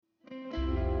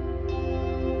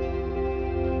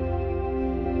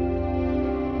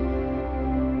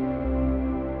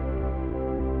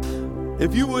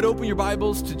If you would open your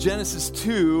Bibles to Genesis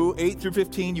 2, 8 through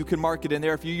 15, you can mark it in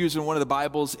there. If you're using one of the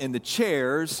Bibles in the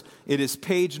chairs, it is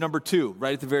page number 2,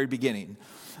 right at the very beginning.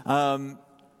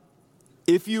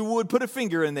 If you would put a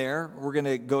finger in there, we're going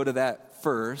to go to that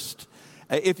first.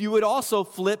 If you would also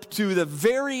flip to the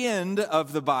very end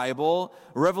of the Bible,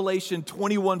 Revelation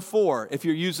 21:4. If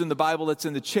you're using the Bible that's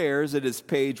in the chairs, it is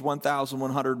page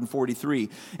 1143.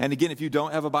 And again, if you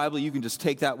don't have a Bible, you can just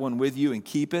take that one with you and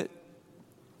keep it.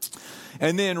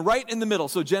 And then right in the middle,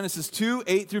 so Genesis 2,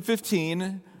 8 through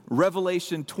 15,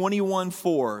 Revelation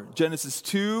 21:4. Genesis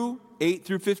 2, 8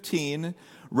 through 15,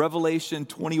 Revelation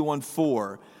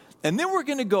 21:4. And then we're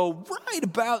going to go right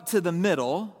about to the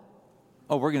middle.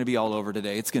 Oh, we're going to be all over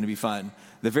today. It's going to be fun.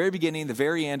 The very beginning, the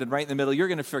very end, and right in the middle. You're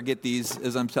going to forget these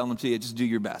as I'm telling them to you. Just do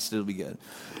your best. It'll be good.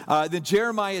 Then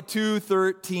Jeremiah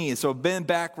 2:13. So bend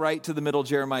back right to the middle,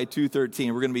 Jeremiah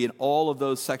 2:13. We're going to be in all of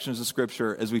those sections of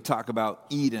Scripture as we talk about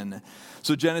Eden.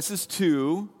 So Genesis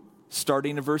 2,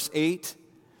 starting in verse 8.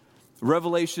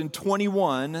 Revelation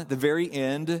 21, the very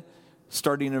end,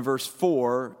 starting in verse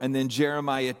 4. And then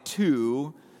Jeremiah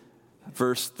 2,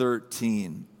 verse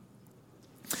 13.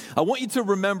 I want you to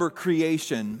remember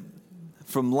creation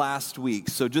from last week.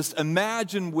 So just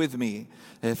imagine with me,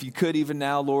 if you could even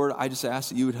now, Lord, I just ask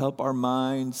that you would help our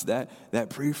minds, that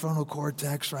prefrontal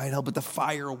cortex, right? Help it to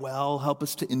fire well, help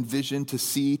us to envision, to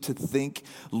see, to think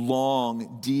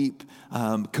long, deep,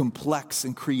 complex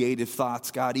and creative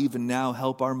thoughts. God, even now,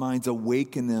 help our minds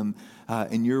awaken them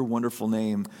in your wonderful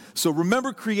name. So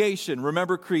remember creation,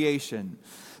 remember creation.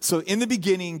 So in the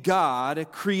beginning, God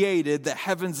created the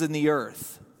heavens and the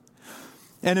earth.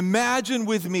 And imagine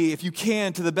with me, if you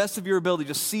can, to the best of your ability,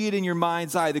 just see it in your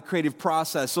mind's eye, the creative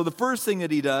process. So the first thing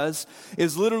that he does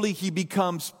is literally he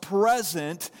becomes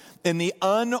present in the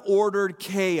unordered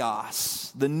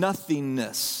chaos, the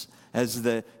nothingness, as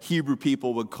the Hebrew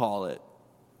people would call it.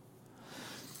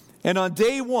 And on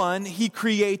day one, he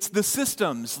creates the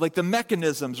systems, like the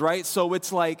mechanisms, right? So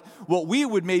it's like what we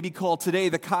would maybe call today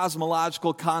the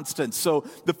cosmological constants. So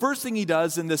the first thing he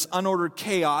does in this unordered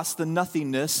chaos, the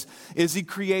nothingness, is he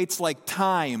creates like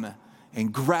time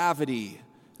and gravity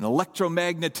and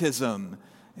electromagnetism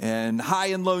and high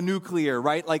and low nuclear,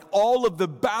 right? Like all of the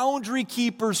boundary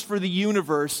keepers for the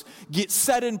universe get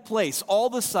set in place. All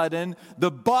of a sudden,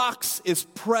 the box is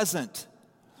present.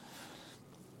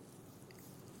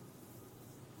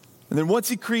 And then once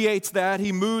he creates that,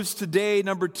 he moves to day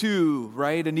number 2,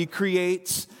 right? And he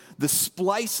creates the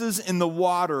splices in the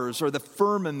waters, or the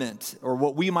firmament, or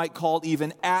what we might call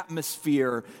even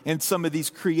atmosphere, and some of these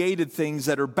created things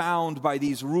that are bound by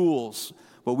these rules,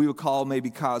 what we would call maybe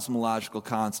cosmological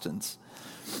constants.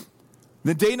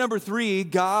 Then day number 3,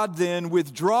 God then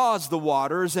withdraws the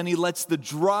waters and he lets the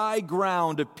dry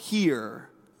ground appear.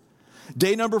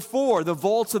 Day number 4, the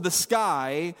vaults of the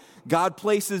sky, God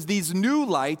places these new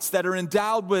lights that are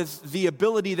endowed with the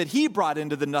ability that he brought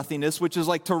into the nothingness, which is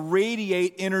like to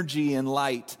radiate energy and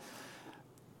light.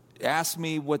 Ask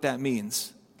me what that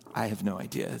means. I have no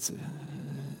idea. It's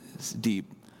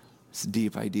deep. It's a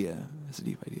deep idea. It's a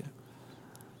deep idea.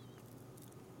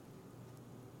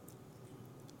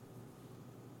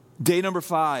 Day number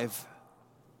 5,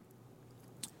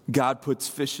 God puts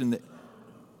fish in the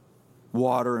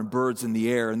water and birds in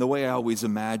the air, and the way I always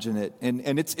imagine it.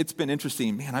 And it's been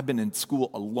interesting. Man, I've been in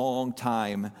school a long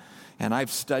time, and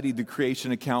I've studied the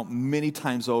creation account many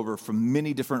times over from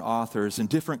many different authors and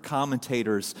different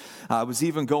commentators. I was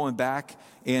even going back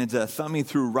and thumbing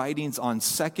through writings on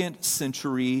 2nd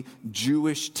century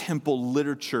Jewish temple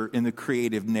literature in the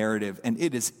creative narrative, and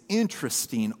it is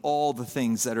interesting, all the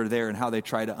things that are there and how they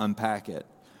try to unpack it.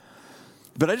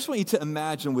 But I just want you to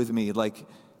imagine with me, like,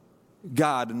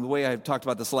 God, and the way I talked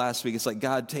about this last week, it's like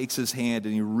God takes his hand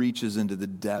and he reaches into the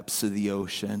depths of the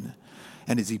ocean.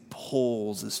 And as he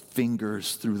pulls his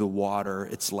fingers through the water,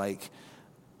 it's like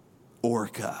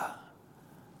orca,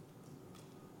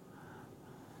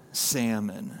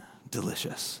 salmon,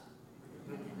 delicious.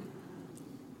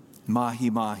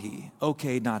 Mahi-mahi,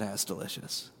 okay, not as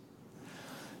delicious.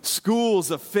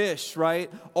 Schools of fish,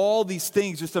 right? All these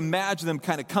things, just imagine them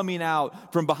kind of coming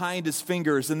out from behind his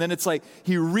fingers. And then it's like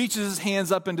he reaches his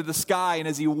hands up into the sky, and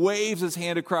as he waves his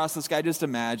hand across the sky, just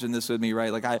imagine this with me,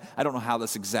 right? Like I don't know how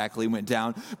this exactly went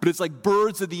down, but it's like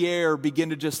birds of the air begin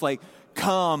to just like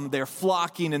come. They're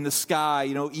flocking in the sky,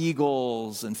 you know,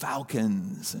 eagles and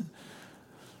falcons.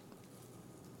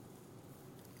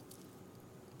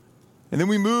 And then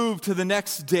we move to the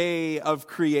next day of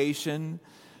creation,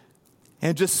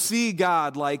 and just see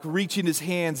God like reaching his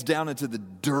hands down into the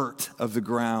dirt of the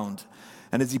ground.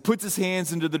 And as he puts his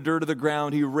hands into the dirt of the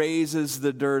ground, he raises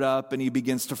the dirt up and he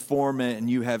begins to form it, and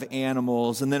you have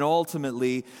animals. And then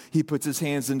ultimately, he puts his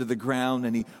hands into the ground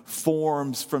and he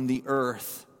forms from the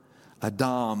earth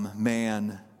Adam,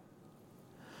 man.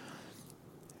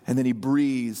 And then he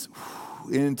breathes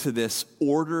into this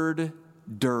ordered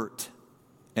dirt,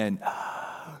 and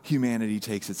humanity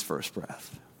takes its first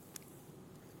breath.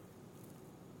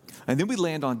 And then we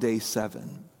land on day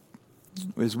 7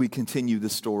 as we continue the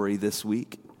story this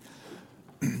week.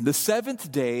 The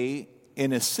 7th day,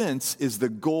 in a sense, is the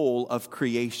goal of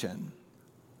creation,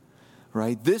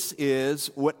 right? This is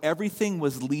what everything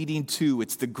was leading to.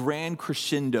 It's the grand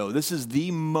crescendo. This is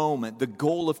the moment. The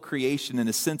goal of creation, in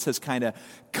a sense, has kind of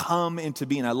come into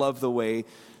being. I love the way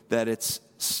that it's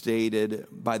stated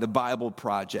by the Bible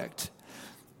Project.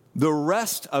 The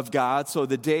rest of God, so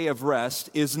the day of rest,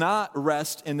 is not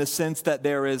rest in the sense that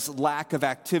there is lack of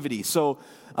activity. So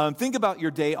think about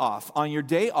your day off. On your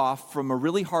day off from a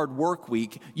really hard work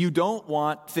week, you don't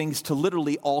want things to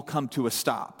literally all come to a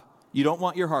stop. You don't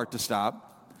want your heart to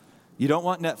stop. You don't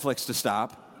want Netflix to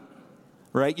stop,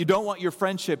 right? You don't want your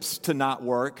friendships to not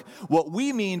work. What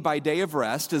we mean by day of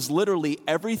rest is literally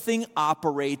everything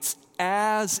operates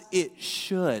as it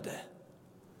should.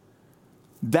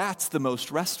 That's the most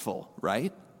restful,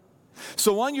 right?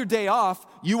 So on your day off,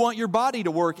 you want your body to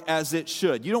work as it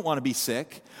should. You don't want to be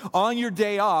sick. On your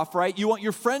day off, right, you want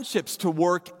your friendships to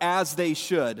work as they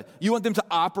should. You want them to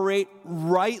operate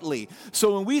rightly.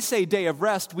 So when we say day of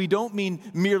rest, we don't mean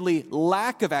merely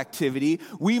lack of activity.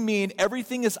 We mean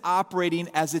everything is operating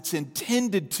as it's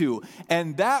intended to.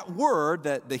 And that word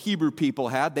that the Hebrew people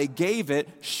had, they gave it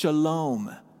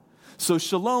shalom. So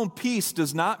shalom, peace,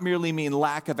 does not merely mean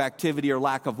lack of activity or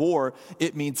lack of war.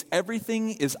 It means everything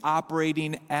is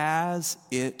operating as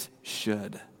it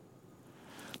should.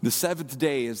 The 7th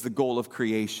day is the goal of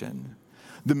creation.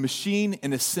 The machine,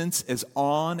 in a sense, is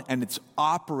on and it's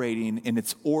operating in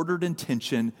its ordered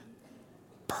intention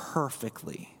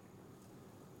perfectly.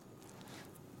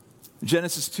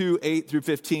 Genesis 2, 8 through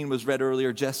 15 was read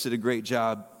earlier. Jess did a great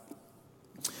job.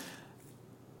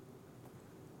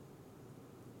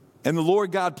 And the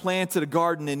Lord God planted a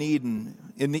garden in Eden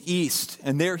in the east,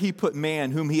 and there he put man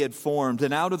whom he had formed.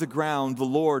 And out of the ground the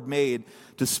Lord made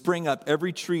to spring up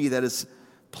every tree that is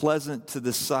pleasant to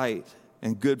the sight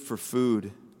and good for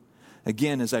food.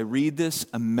 Again, as I read this,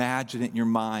 imagine it in your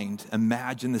mind.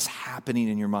 Imagine this happening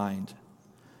in your mind.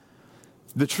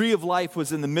 The tree of life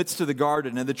was in the midst of the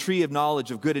garden, and the tree of knowledge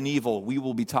of good and evil. We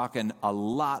will be talking a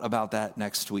lot about that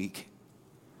next week.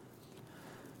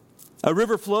 A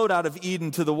river flowed out of Eden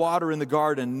to the water in the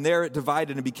garden, and there it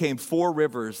divided and became 4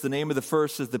 rivers. The name of the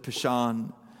first is the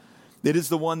Pishon. It is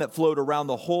the one that flowed around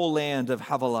the whole land of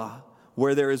Havilah,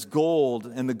 where there is gold,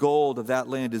 and the gold of that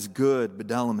land is good.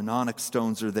 Bdellium and onyx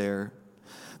stones are there.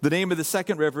 The name of the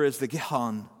second river is the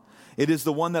Gihon. It is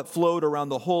the one that flowed around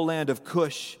the whole land of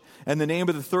Cush. And the name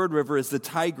of the third river is the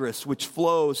Tigris, which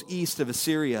flows east of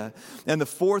Assyria. And the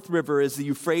fourth river is the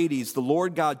Euphrates. The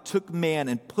Lord God took man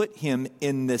and put him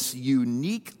in this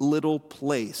unique little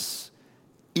place,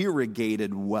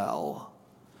 irrigated well,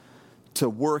 to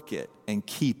work it and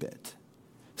keep it.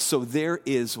 So there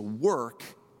is work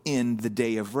in the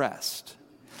day of rest.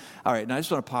 All right, now I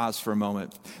just want to pause for a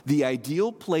moment. The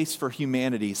ideal place for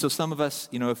humanity, so some of us,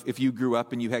 if you grew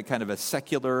up and you had kind of a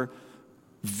secular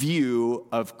view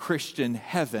of Christian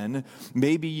heaven,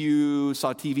 maybe you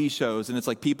saw TV shows and it's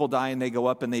like people die and they go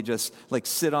up and they just like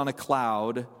sit on a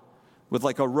cloud with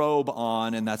like a robe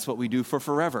on, and that's what we do for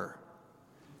forever.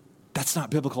 That's not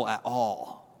biblical at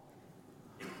all,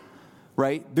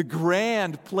 right? The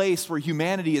grand place where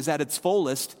humanity is at its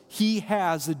fullest, he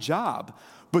has a job.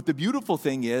 But the beautiful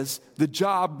thing is the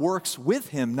job works with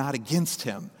him, not against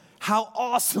him. How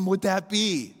awesome would that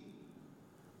be?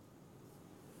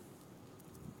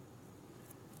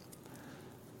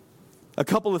 A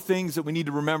couple of things that we need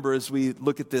to remember as we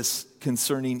look at this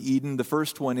concerning Eden. The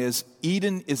first one is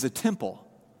Eden is a temple.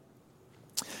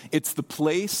 It's the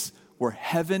place where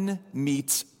heaven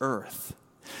meets earth.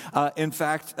 In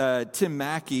fact, Tim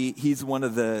Mackey, he's one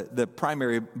of the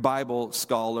primary Bible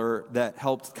scholar that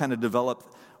helped kind of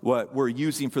develop what we're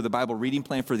using for the Bible reading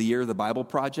plan for the year, the Bible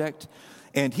Project.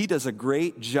 And he does a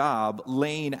great job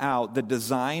laying out the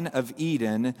design of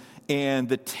Eden and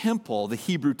the temple, the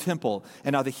Hebrew temple.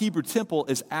 And now the Hebrew temple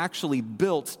is actually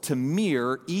built to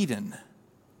mirror Eden.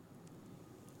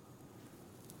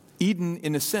 Eden,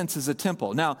 in a sense, is a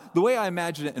temple. Now, the way I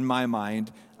imagine it in my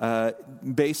mind,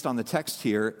 based on the text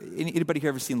here, anybody here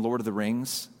ever seen Lord of the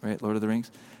Rings? Right, Lord of the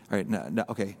Rings? All right, no,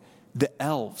 okay. The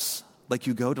elves like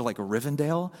you go to like a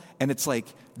Rivendell, and it's like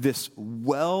this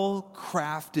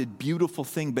well-crafted, beautiful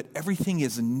thing, but everything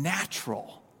is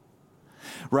natural,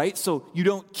 right? So you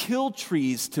don't kill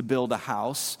trees to build a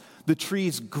house. The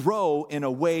trees grow in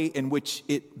a way in which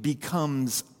it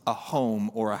becomes a home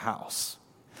or a house.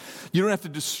 You don't have to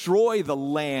destroy the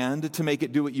land to make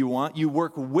it do what you want. You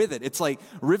work with it. It's like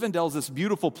Rivendell's this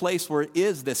beautiful place where it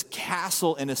is this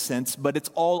castle in a sense, but it's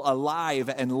all alive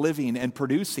and living and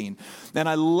producing. And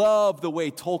I love the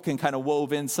way Tolkien kind of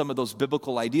wove in some of those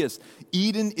biblical ideas.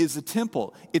 Eden is a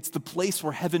temple. It's the place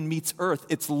where heaven meets earth.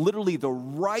 It's literally the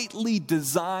rightly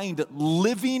designed,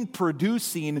 living,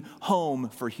 producing home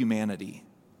for humanity.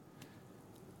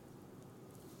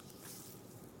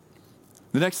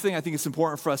 The next thing I think it's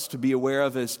important for us to be aware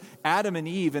of is Adam and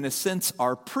Eve, in a sense,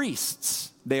 are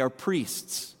priests. They are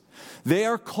priests. They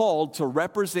are called to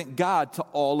represent God to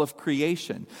all of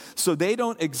creation. So they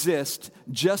don't exist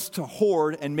just to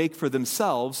hoard and make for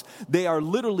themselves. They are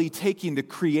literally taking the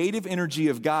creative energy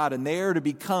of God, and they are to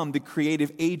become the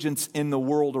creative agents in the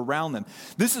world around them.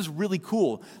 This is really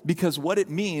cool because what it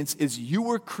means is you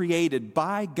were created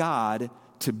by God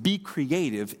to be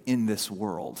creative in this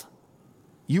world.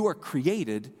 You are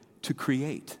created to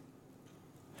create.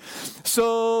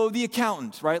 So the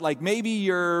accountant, right? Like maybe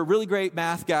you're a really great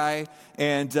math guy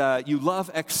and you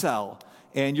love Excel.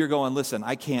 And you're going, listen,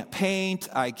 I can't paint,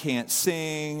 I can't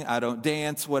sing, I don't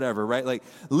dance, whatever, right? Like,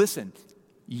 listen,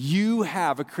 you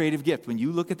have a creative gift. When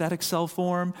you look at that Excel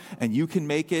form and you can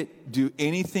make it do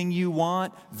anything you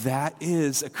want, that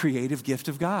is a creative gift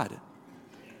of God.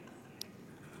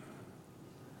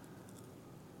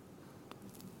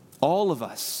 All of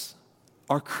us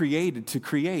are created to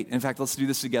create. In fact, let's do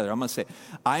this together. I'm going to say,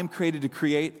 I'm created to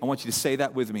create. I want you to say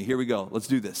that with me. Here we go. Let's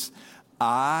do this.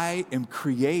 I am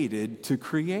created to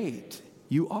create.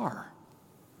 You are.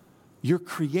 You're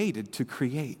created to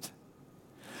create.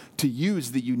 To use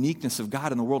the uniqueness of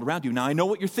God in the world around you. Now, I know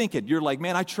what you're thinking. You're like,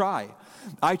 man, I try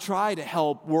to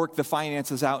help work the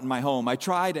finances out in my home. I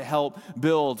try to help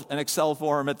build an Excel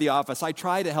form at the office. I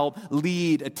try to help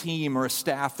lead a team or a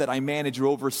staff that I manage or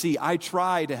oversee. I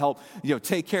try to help,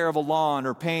 take care of a lawn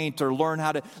or paint or learn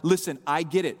how to. Listen, I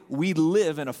get it. We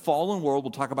live in a fallen world.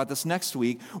 We'll talk about this next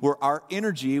week, where our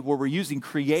energy, where we're using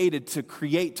created to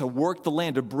create, to work the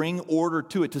land, to bring order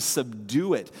to it, to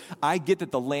subdue it. I get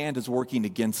that the land is working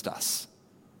against us.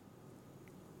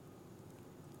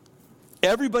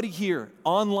 Everybody here,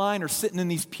 online or sitting in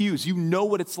these pews, you know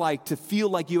what it's like to feel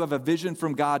like you have a vision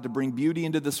from God to bring beauty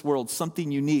into this world, something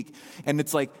unique. And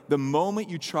it's like the moment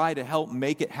you try to help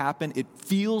make it happen, it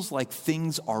feels like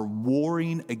things are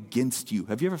warring against you.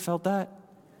 Have you ever felt that?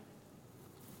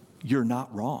 You're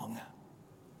not wrong.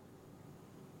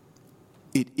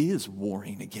 It is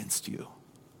warring against you.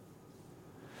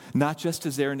 Not just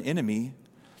is there an enemy,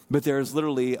 but there is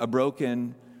literally a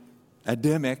broken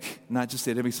Adamic, not just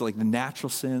the Adamic, so like the natural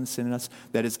sin in us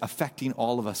that is affecting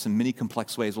all of us in many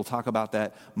complex ways. We'll talk about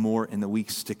that more in the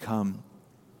weeks to come.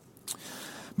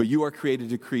 But you are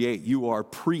created to create. You are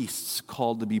priests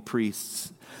called to be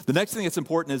priests. The next thing that's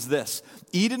important is this.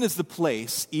 Eden is the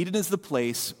place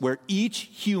where each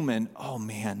human,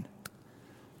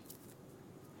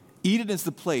 Eden is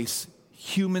the place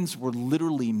humans were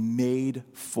literally made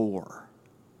for.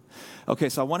 Okay,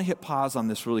 so I want to hit pause on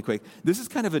this really quick. This is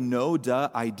kind of a no-duh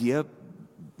idea,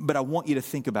 but I want you to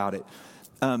think about it.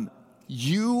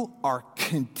 You are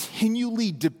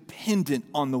continually dependent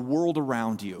on the world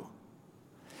around you.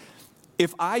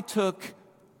 If I took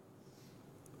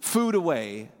food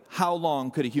away, how long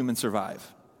could a human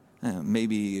survive?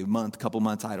 Maybe a month, couple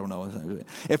months, I don't know.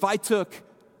 If I took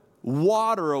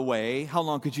water away, how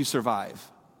long could you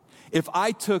survive? If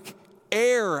I took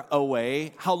air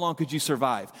away, how long could you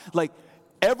survive? Like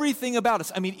everything about us.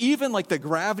 I mean, even like the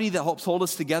gravity that helps hold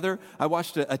us together. I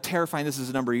watched a terrifying, this is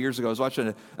a number of years ago, I was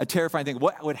watching a terrifying thing.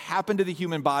 What would happen to the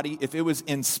human body if it was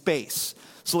in space?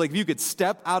 So like if you could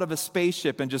step out of a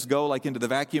spaceship and just go like into the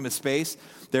vacuum of space,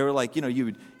 they were like,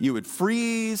 you would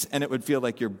freeze and it would feel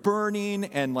like you're burning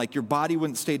and like your body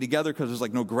wouldn't stay together because there's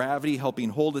like no gravity helping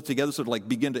hold it together. So it would like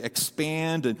begin to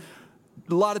expand and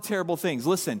a lot of terrible things.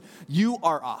 Listen, you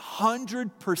are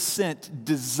 100%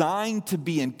 designed to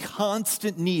be in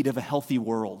constant need of a healthy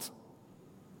world.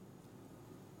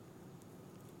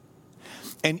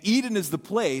 And Eden is the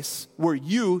place where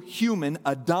you, human,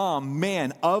 Adam,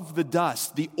 man of the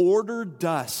dust, the ordered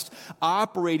dust,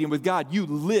 operating with God, you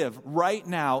live right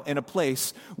now in a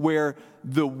place where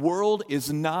the world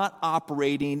is not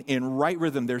operating in right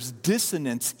rhythm. There's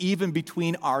dissonance even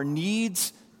between our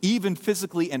needs, even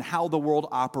physically, and how the world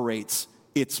operates.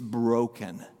 It's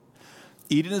broken.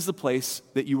 Eden is the place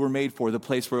that you were made for, the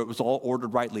place where it was all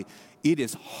ordered rightly. It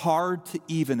is hard to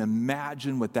even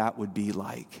imagine what that would be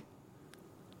like.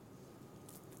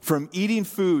 From eating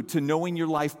food to knowing your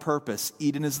life purpose,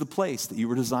 Eden is the place that you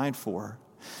were designed for.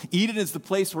 Eden is the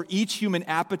place where each human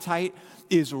appetite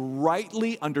is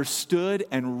rightly understood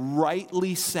and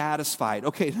rightly satisfied.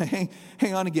 Okay,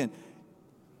 hang on again.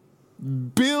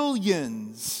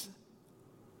 Billions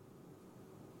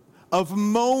of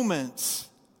moments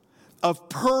of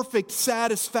perfect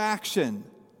satisfaction.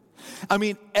 I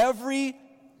mean, every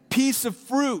piece of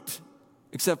fruit,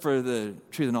 except for the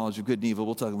tree of the knowledge of good and evil,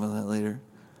 we'll talk about that later.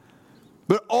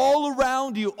 But all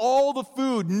around you, all the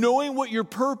food, knowing what your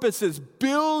purpose is,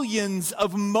 billions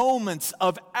of moments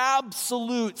of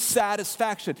absolute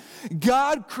satisfaction.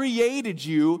 God created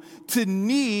you to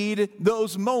need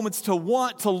those moments, to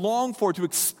want, to long for, to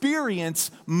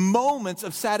experience moments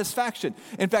of satisfaction.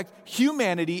 In fact,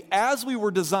 humanity, as we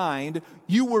were designed,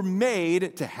 you were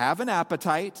made to have an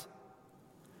appetite,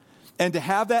 and to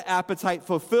have that appetite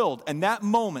fulfilled. And that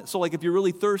moment, so like if you're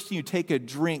really thirsty, you take a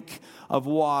drink of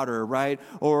water, right?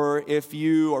 Or if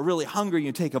you are really hungry,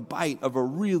 you take a bite of a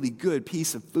really good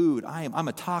piece of food. I'm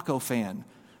a taco fan.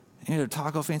 Any other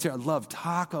taco fans here? I love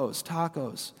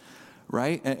tacos,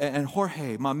 right? And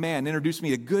Jorge, my man, introduced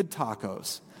me to good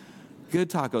tacos.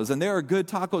 Good tacos. And there are good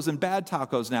tacos and bad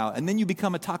tacos now. And then you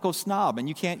become a taco snob and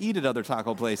you can't eat at other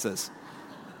taco places.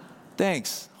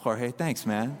 Thanks, Jorge. Thanks,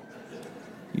 man.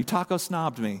 You taco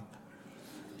snobbed me.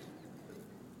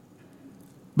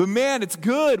 But man, it's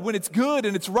good when it's good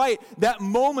and it's right. That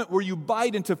moment where you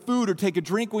bite into food or take a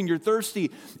drink when you're thirsty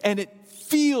and it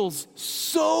feels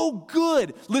so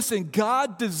good. Listen,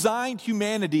 God designed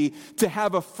humanity to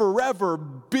have a forever,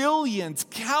 billions,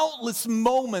 countless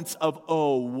moments of,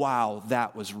 oh, wow,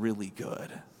 that was really good.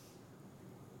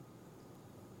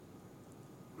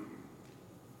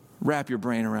 Wrap your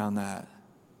brain around that.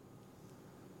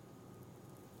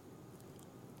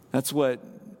 That's what,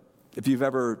 if you've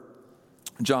ever,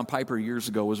 John Piper years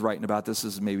ago was writing about this.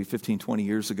 This is maybe 15, 20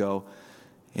 years ago.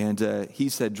 And he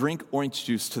said, drink orange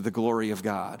juice to the glory of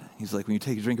God. He's like, when you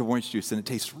take a drink of orange juice and it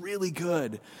tastes really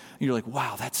good, and you're like,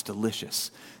 wow, that's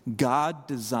delicious. God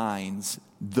designs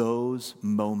those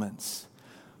moments,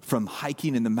 from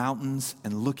hiking in the mountains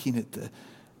and looking at the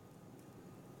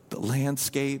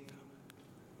landscape,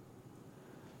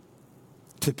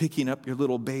 to picking up your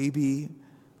little baby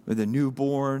with a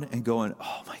newborn and going,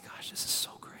 oh my gosh, this is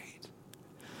so great.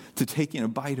 To taking a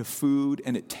bite of food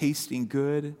and it tasting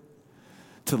good.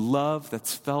 To love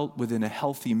that's felt within a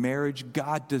healthy marriage.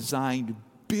 God designed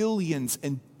billions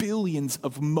and billions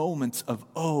of moments of,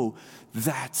 oh,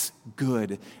 that's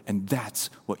good. And that's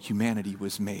what humanity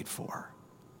was made for.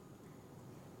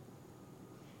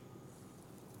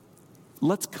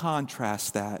 Let's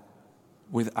contrast that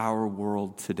with our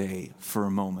world today for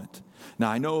a moment.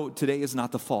 Now, I know today is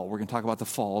not the fall. We're going to talk about the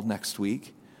fall next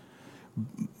week.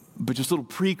 But just a little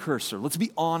precursor. Let's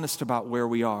be honest about where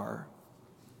we are.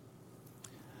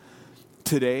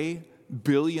 Today,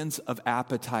 billions of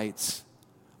appetites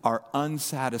are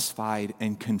unsatisfied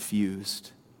and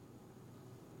confused.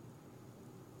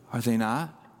 Are they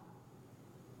not?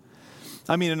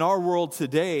 I mean, in our world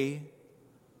today,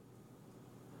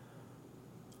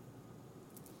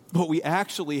 what we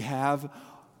actually have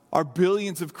are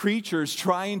billions of creatures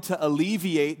trying to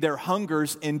alleviate their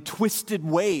hungers in twisted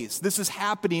ways. This is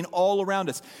happening all around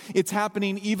us. It's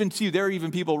happening even to you. There are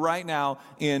even people right now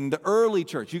in the early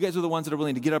church. You guys are the ones that are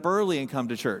willing to get up early and come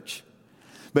to church.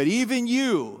 But even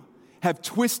you have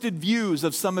twisted views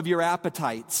of some of your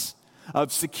appetites,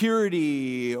 of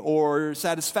security or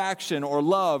satisfaction or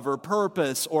love or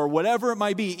purpose or whatever it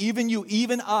might be. Even you,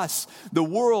 even us, the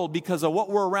world, because of what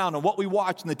we're around and what we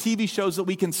watch and the TV shows that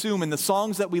we consume and the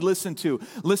songs that we listen to.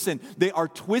 Listen, they are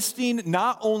twisting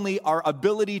not only our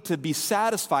ability to be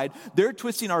satisfied, they're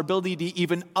twisting our ability to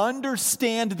even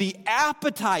understand the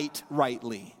appetite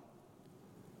rightly.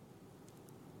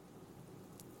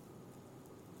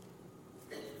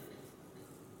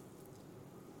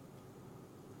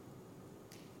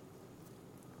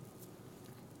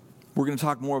 We're going to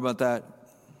talk more about that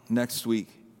next week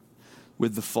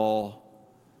with the fall.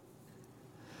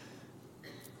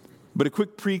 But a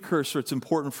quick precursor, it's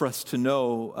important for us to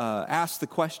know, ask the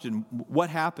question, what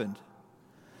happened?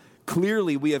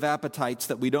 Clearly, we have appetites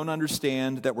that we don't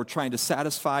understand, that we're trying to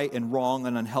satisfy in wrong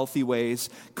and unhealthy ways.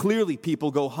 Clearly,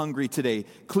 people go hungry today.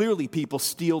 Clearly, people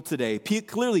steal today.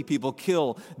 Clearly, people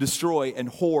kill, destroy, and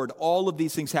hoard. All of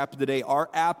these things happen today. Our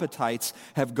appetites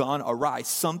have gone awry.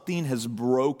 Something has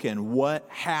broken. What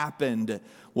happened?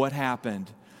 What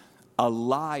happened? A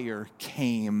liar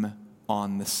came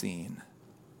on the scene.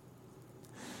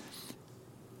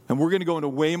 And we're going to go into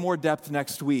way more depth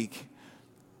next week.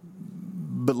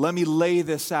 But let me lay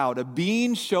this out. A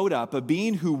being showed up, a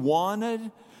being who wants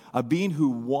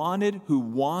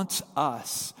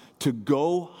us to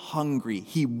go hungry.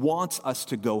 He wants us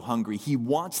to go hungry. He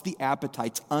wants the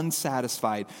appetites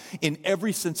unsatisfied in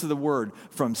every sense of the word,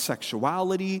 from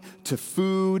sexuality to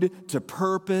food to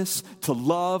purpose to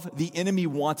love. The enemy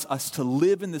wants us to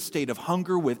live in the state of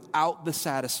hunger without the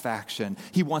satisfaction.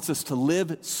 He wants us to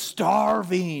live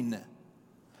starving.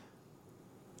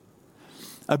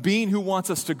 A being who wants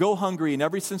us to go hungry in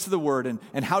every sense of the word.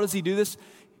 And how does he do this?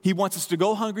 He wants us to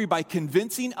go hungry by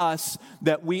convincing us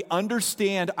that we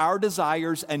understand our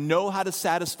desires and know how to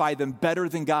satisfy them better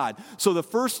than God. So the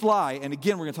first lie, and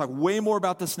again, we're going to talk way more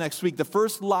about this next week. The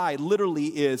first lie literally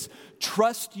is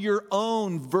trust your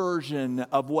own version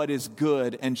of what is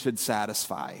good and should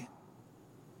satisfy.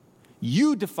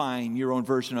 You define your own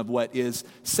version of what is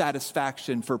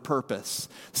satisfaction for purpose,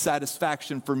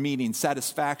 satisfaction for meaning,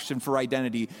 satisfaction for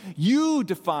identity. You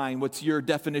define what's your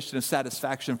definition of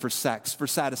satisfaction for sex, for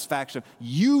satisfaction.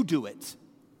 You do it.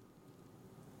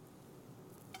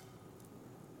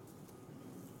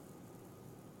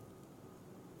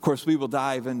 Of course, we will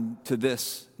dive into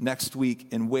this next week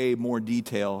in way more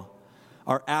detail.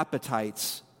 Our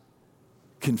appetites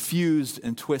confused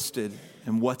and twisted,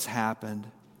 and what's happened.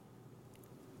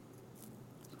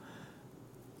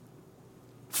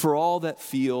 For all that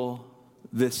feel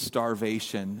this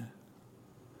starvation,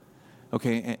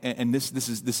 okay, and this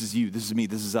is you, this is me,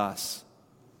 this is us.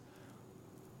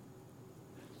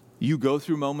 You go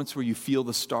through moments where you feel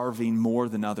the starving more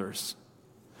than others.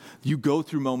 You go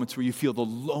through moments where you feel the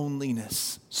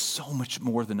loneliness so much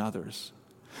more than others.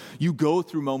 You go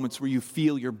through moments where you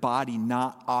feel your body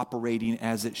not operating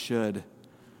as it should.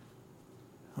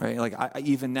 Right? Like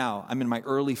even now, I'm in my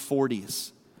early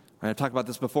 40s. Right? I've talked about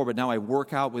this before, but now I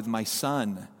work out with my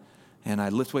son and I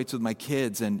lift weights with my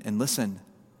kids. And listen,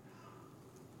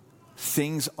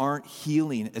 things aren't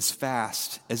healing as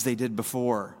fast as they did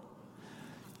before.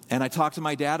 And I talked to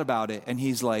my dad about it, and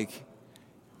he's like,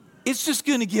 it's just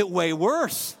going to get way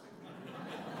worse.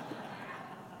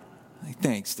 Like,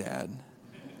 thanks, Dad.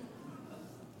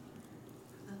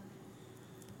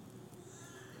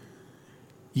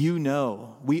 You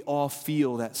know, we all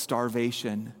feel that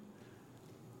starvation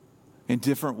in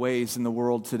different ways in the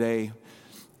world today.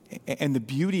 And the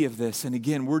beauty of this, and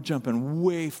again, we're jumping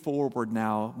way forward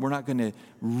now. We're not going to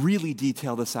really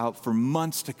detail this out for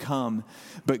months to come,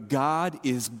 but God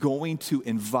is going to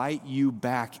invite you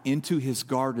back into his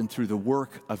garden through the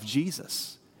work of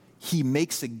Jesus. He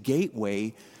makes a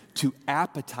gateway to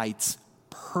appetites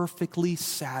perfectly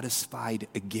satisfied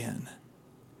again.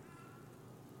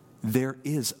 There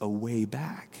is a way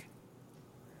back.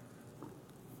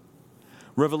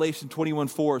 Revelation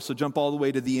 21:4, so jump all the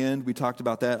way to the end. We talked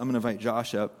about that. I'm going to invite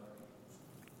Josh up.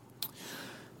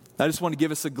 I just want to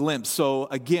give us a glimpse. So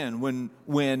again,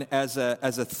 when as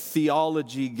a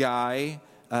theology guy,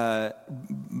 I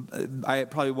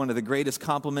probably one of the greatest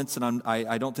compliments, and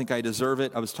I don't think I deserve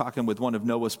it. I was talking with one of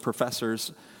Noah's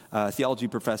professors, theology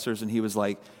professors, and he was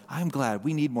like, I'm glad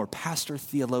we need more pastor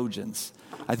theologians.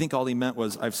 I think all he meant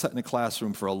was, I've sat in a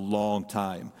classroom for a long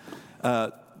time.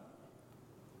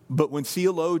 But when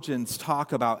theologians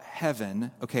talk about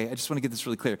heaven, okay, I just want to get this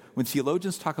really clear. When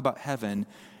theologians talk about heaven,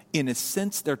 in a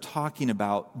sense, they're talking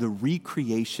about the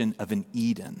recreation of an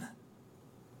Eden.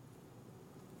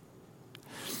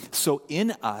 So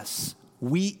in us,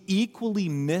 we equally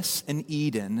miss an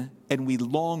Eden and we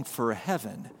long for a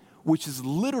heaven, which is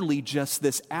literally just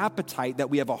this appetite that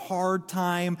we have a hard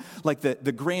time, like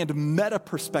the grand meta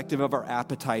perspective of our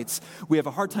appetites, we have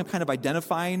a hard time kind of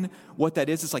identifying what that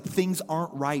is. It's like things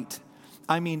aren't right.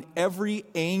 I mean, every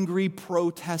angry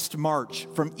protest march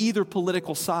from either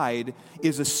political side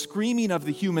is a screaming of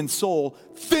the human soul,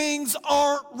 things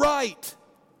aren't right.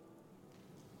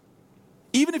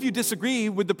 Even if you disagree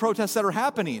with the protests that are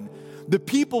happening, the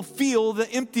people feel the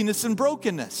emptiness and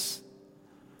brokenness.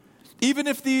 Even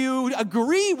if you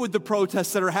agree with the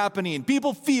protests that are happening,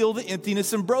 people feel the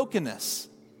emptiness and brokenness.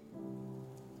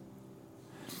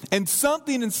 And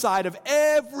something inside of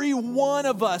every one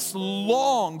of us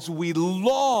longs. We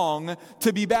long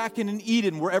to be back in an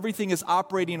Eden where everything is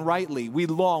operating rightly. We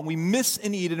miss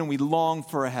an Eden and we long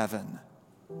for a heaven.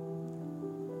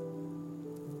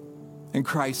 And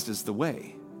Christ is the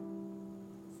way.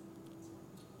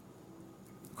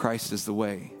 Christ is the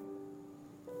way.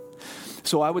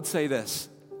 So I would say this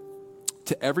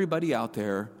to everybody out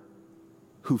there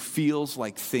who feels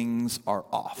like things are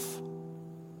off.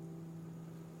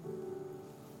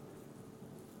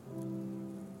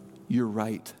 You're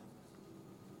right.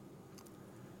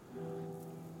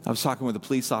 I was talking with a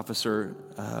police officer,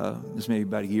 this maybe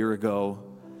about a year ago,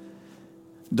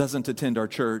 doesn't attend our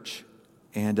church,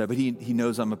 but he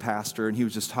knows I'm a pastor, and he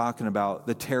was just talking about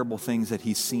the terrible things that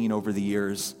he's seen over the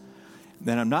years.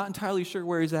 And I'm not entirely sure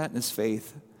where he's at in his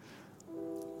faith.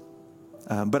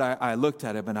 But I looked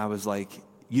at him and I was like,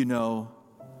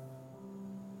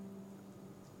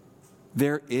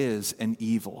 there is an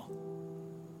evil.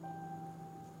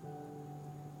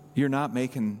 You're not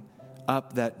making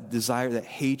up that desire, that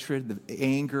hatred, the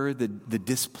anger, the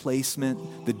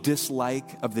displacement, the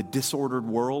dislike of the disordered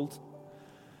world.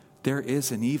 There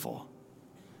is an evil.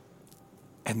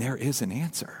 And there is an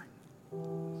answer.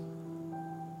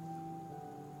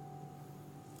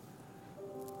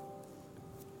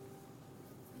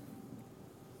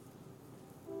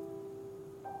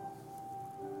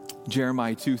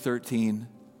 Jeremiah 2:13.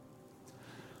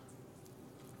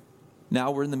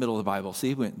 Now we're in the middle of the Bible.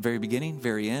 See, we went very beginning,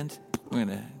 very end. We're going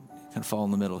to kind of fall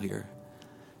in the middle here.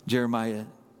 Jeremiah.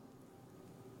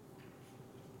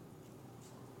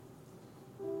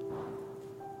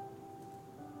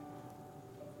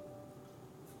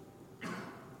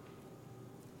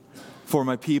 For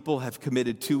my people have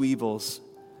committed two evils.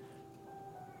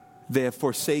 They have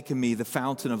forsaken me, the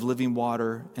fountain of living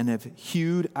water, and have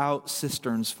hewed out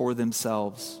cisterns for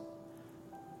themselves.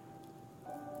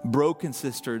 Broken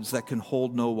cisterns that can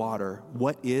hold no water.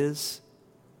 What is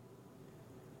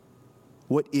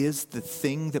the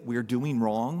thing that we're doing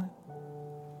wrong?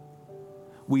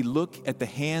 We look at the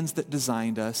hands that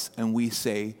designed us and we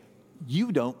say,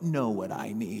 you don't know what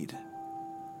I need.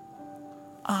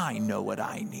 I know what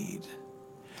I need.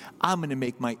 I'm going to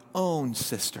make my own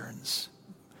cisterns,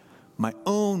 my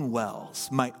own wells,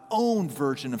 my own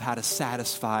version of how to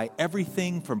satisfy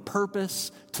everything from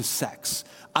purpose to sex.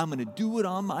 I'm going to do it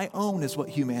on my own, is what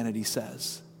humanity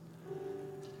says.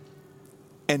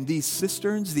 And these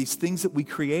cisterns, these things that we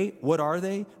create, what are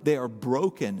they? They are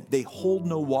broken. They hold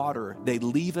no water. They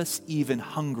leave us even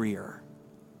hungrier.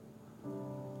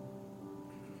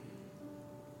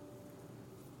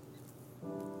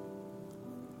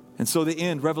 And so the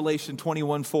end, Revelation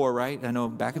 21:4, right? I know,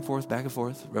 back and forth.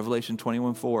 Revelation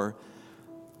 21:4.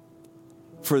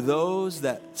 For those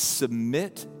that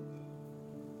submit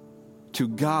to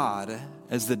God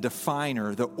as the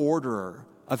definer, the orderer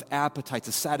of appetites,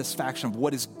 the satisfaction of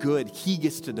what is good, He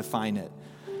gets to define it.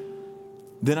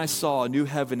 Then I saw a new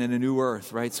heaven and a new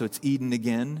earth, right? So it's Eden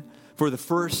again. For the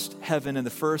first heaven and the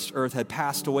first earth had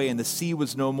passed away, and the sea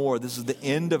was no more. This is the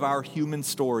end of our human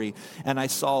story. And I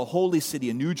saw a holy city,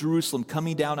 a new Jerusalem,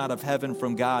 coming down out of heaven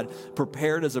from God,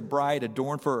 prepared as a bride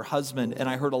adorned for her husband. And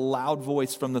I heard a loud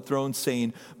voice from the throne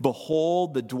saying,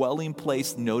 behold, the dwelling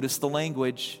place, notice the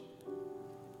language,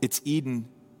 it's Eden.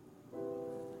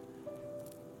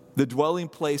 The dwelling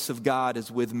place of God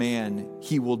is with man.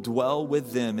 He will dwell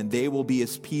with them, and they will be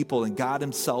His people, and God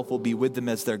Himself will be with them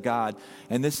as their God.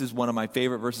 And this is one of my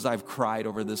favorite verses. I've cried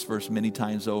over this verse many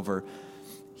times over.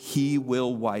 He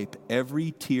will wipe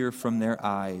every tear from their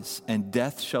eyes, and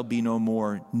death shall be no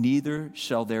more. Neither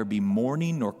shall there be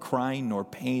mourning, nor crying, nor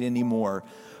pain anymore,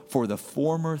 for the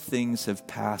former things have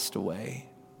passed away.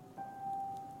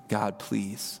 God,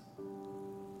 please.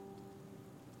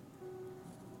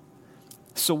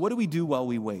 So what do we do while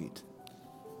we wait?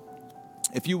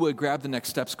 If you would, grab the Next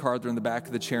Steps card. They're in the back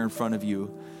of the chair in front of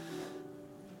you.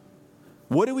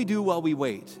 What do we do while we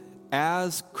wait?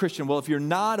 As Christian, well, if you're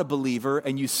not a believer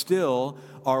and you still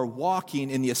are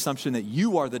walking in the assumption that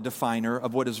you are the definer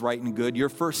of what is right and good, your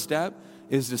first step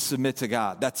is to submit to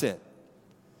God. That's it.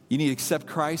 You need to accept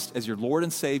Christ as your Lord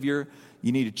and Savior.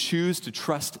 You need to choose to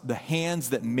trust the hands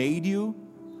that made you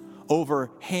over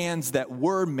hands that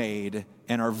were made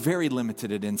and are very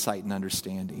limited at insight and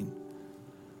understanding.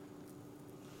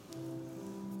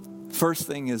 First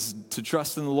thing is to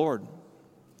trust in the Lord.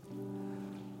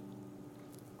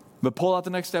 But pull out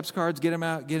the Next Steps cards, get them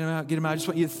out. I just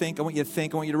want you to think. I want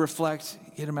you to reflect.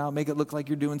 Get them out. Make it look like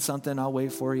you're doing something. I'll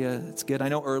wait for you. It's good. I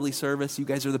know early service, you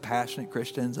guys are the passionate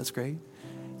Christians. That's great.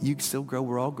 You can still grow.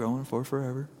 We're all growing for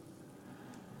forever.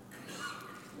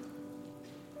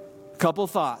 Couple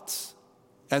thoughts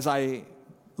as I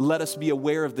let us be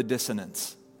aware of the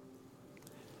dissonance.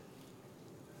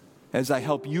 As I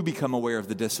help you become aware of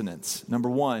the dissonance. Number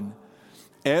one,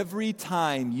 every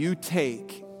time you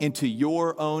take into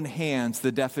your own hands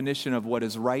the definition of what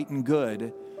is right and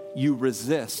good, you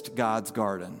resist God's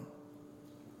garden.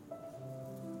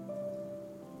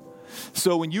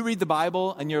 So when you read the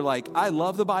Bible and you're like, I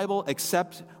love the Bible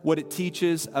except what it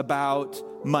teaches about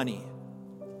money.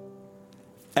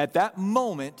 At that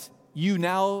moment, you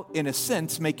now, in a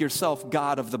sense, make yourself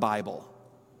God of the Bible.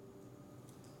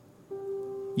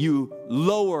 you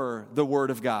lower the Word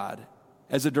of God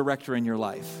as a director in your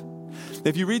life.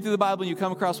 If you read through the Bible and you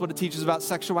come across what it teaches about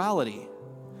sexuality,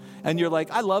 and you're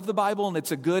like, I love the Bible and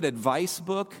it's a good advice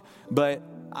book, but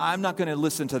I'm not going to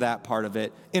listen to that part of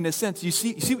it. In a sense, you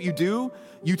see what you do?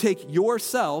 You take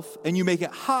yourself and you make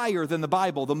it higher than the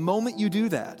Bible the moment you do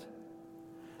that.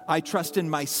 I trust in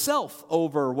myself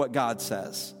over what God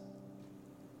says.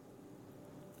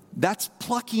 That's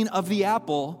plucking of the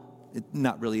apple. It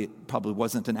probably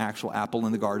wasn't an actual apple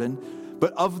in the garden,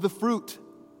 but of the fruit.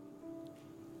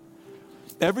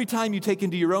 Every time you take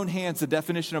into your own hands the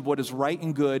definition of what is right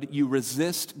and good, you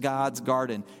resist God's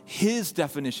garden. His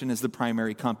definition is the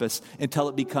primary compass until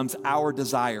it becomes our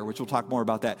desire, which we'll talk more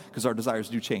about that because our desires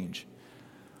do change.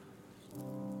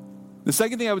 The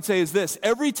second thing I would say is this: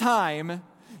 every time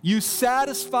you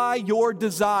satisfy your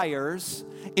desires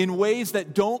in ways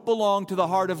that don't belong to the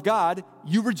heart of God,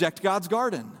 you reject God's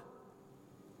garden.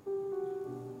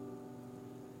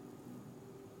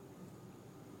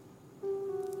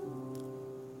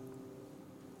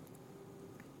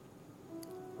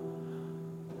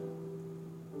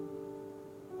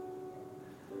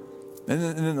 And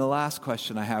then the last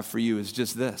question I have for you is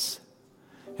just this,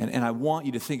 and I want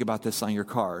you to think about this on your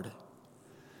card.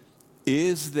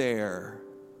 Is there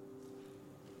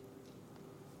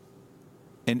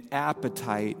an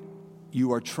appetite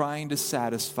you are trying to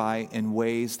satisfy in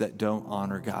ways that don't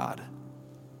honor God?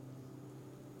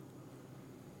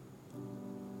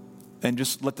 And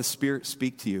just let the Spirit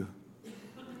speak to you.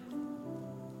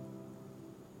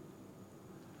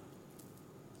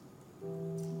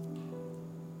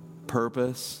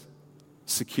 Purpose,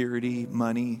 security,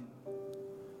 money,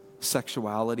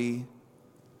 sexuality,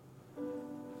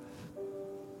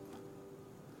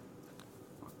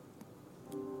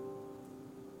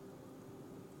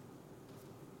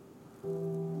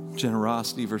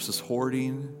 generosity versus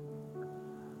hoarding.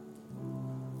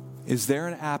 Is there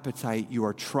an appetite you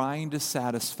are trying to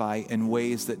satisfy in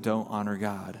ways that don't honor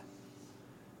God?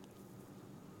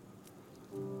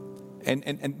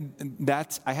 And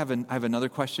that's, I have another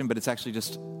question, but it's actually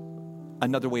just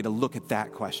another way to look at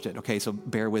that question. Okay, so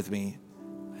bear with me.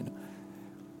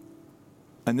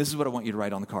 And this is what I want you to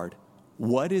write on the card.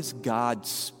 What is God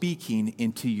speaking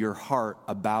into your heart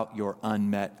about your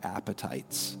unmet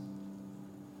appetites?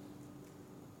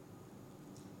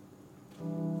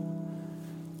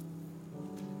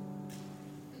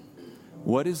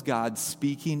 What is God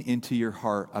speaking into your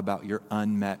heart about your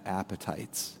unmet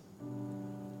appetites?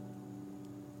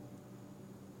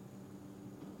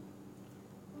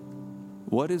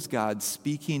 What is God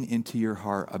speaking into your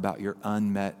heart about your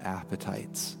unmet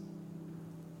appetites?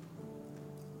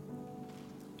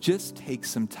 Just take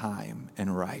some time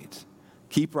and write.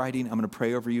 Keep writing. I'm going to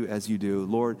pray over you as you do.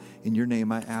 Lord, in your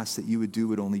name, I ask that you would do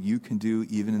what only you can do,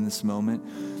 even in this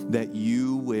moment, that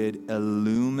you would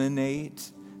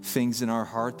illuminate things in our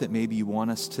heart that maybe you want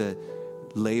us to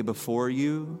lay before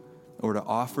you or to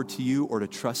offer to you or to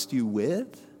trust you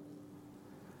with.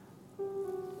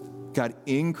 God,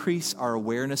 increase our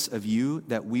awareness of you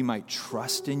that we might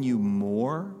trust in you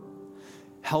more.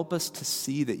 Help us to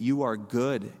see that you are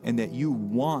good and that you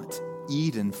want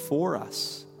Eden for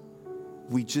us.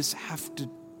 We just have to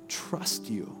trust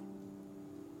you.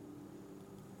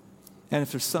 And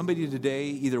if there's somebody today,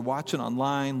 either watching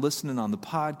online, listening on the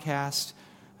podcast,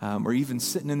 or even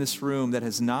sitting in this room that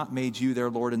has not made you their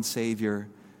Lord and Savior,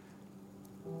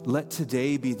 let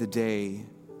today be the day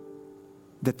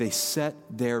that they set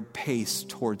their pace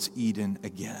towards Eden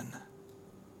again.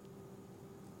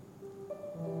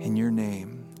 In your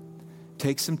name,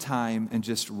 take some time and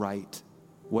just write.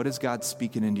 What is God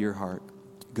speaking into your heart?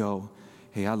 Go,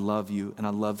 hey, I love you, and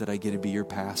I love that I get to be your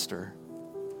pastor.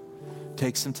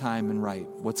 Take some time and write.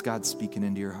 What's God speaking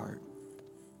into your heart?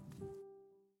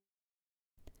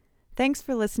 Thanks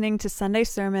for listening to Sunday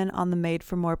Sermon on the Made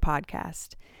for More podcast.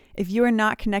 If you are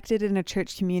not connected in a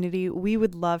church community, we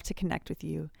would love to connect with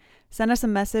you. Send us a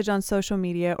message on social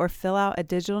media or fill out a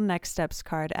digital Next Steps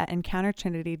card at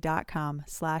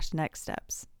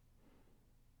encountertrinity.com/nextsteps.